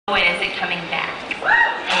When is it coming back?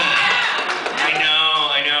 I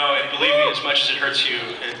know, and believe me, as much as it hurts you,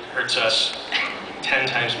 it hurts us 10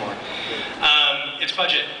 times more. It's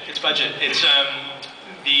budget. It's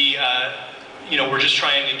we're just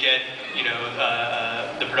trying to get,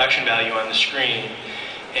 the production value on the screen,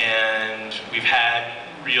 and we've had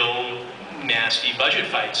real nasty budget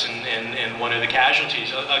fights, and one of the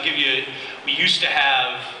casualties, I'll give you, we used to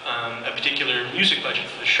have a particular music budget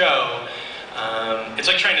for the show. It's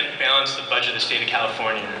like trying to balance the budget of the state of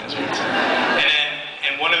California, is what it's like.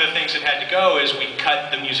 And one of the things that had to go is we cut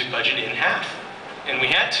the music budget in half, and we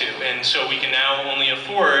had to, and so we can now only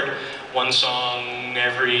afford one song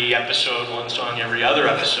every episode, one song every other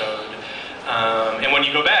episode. And when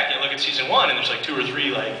you go back and look at season 1, and there's like 2 or 3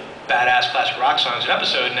 like badass classic rock songs an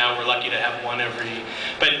episode. Now we're lucky to have one every.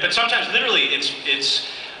 But sometimes literally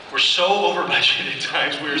we're so over budget at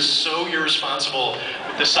times. We're so irresponsible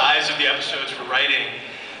with the size of the episodes we're writing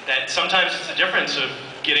that sometimes it's the difference of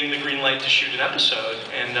getting the green light to shoot an episode,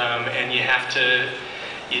 and you have to.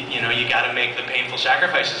 You got to make the painful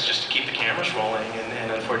sacrifices just to keep the cameras rolling,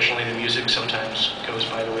 and unfortunately the music sometimes goes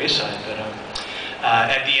by the wayside. But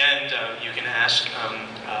at the end, you can ask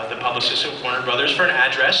the publicist at Warner Brothers for an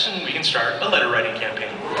address, and we can start a letter writing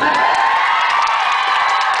campaign.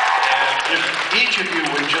 And if each of you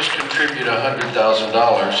would just contribute $100,000,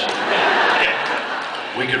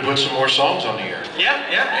 we could put some more songs on the air. Yeah,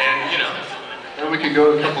 and And we could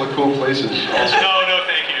go to a couple of cool places. Also. No,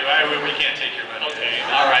 thank you. We can't take your money. Okay.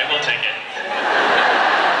 All right, we'll take it.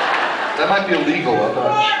 That might be illegal, I'm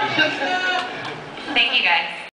not sure.